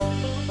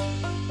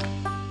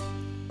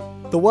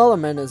The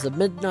Wellerman is a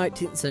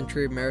mid-19th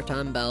century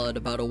maritime ballad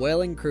about a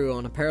whaling crew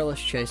on a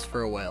perilous chase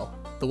for a whale.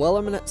 The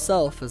Wellerman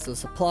itself is a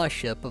supply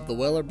ship of the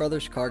Whaler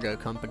Brothers Cargo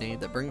Company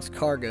that brings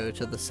cargo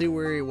to the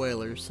sea-weary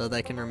whalers so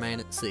they can remain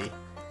at sea.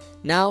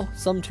 Now,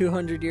 some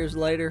 200 years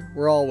later,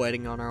 we're all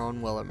waiting on our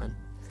own Wellerman.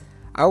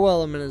 Our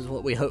Wellerman is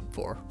what we hope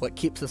for, what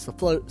keeps us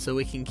afloat so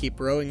we can keep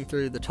rowing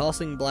through the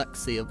tossing black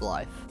sea of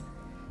life.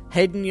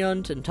 Hayden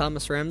Yunt and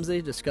Thomas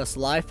Ramsey discuss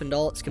life and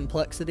all its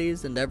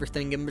complexities and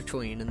everything in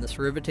between in this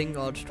riveting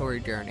auditory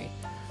journey.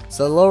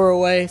 So lower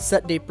away,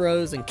 set deep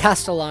rows, and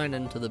cast a line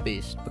into the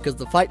beast, because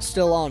the fight's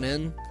still on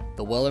in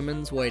the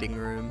Wellerman's waiting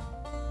room.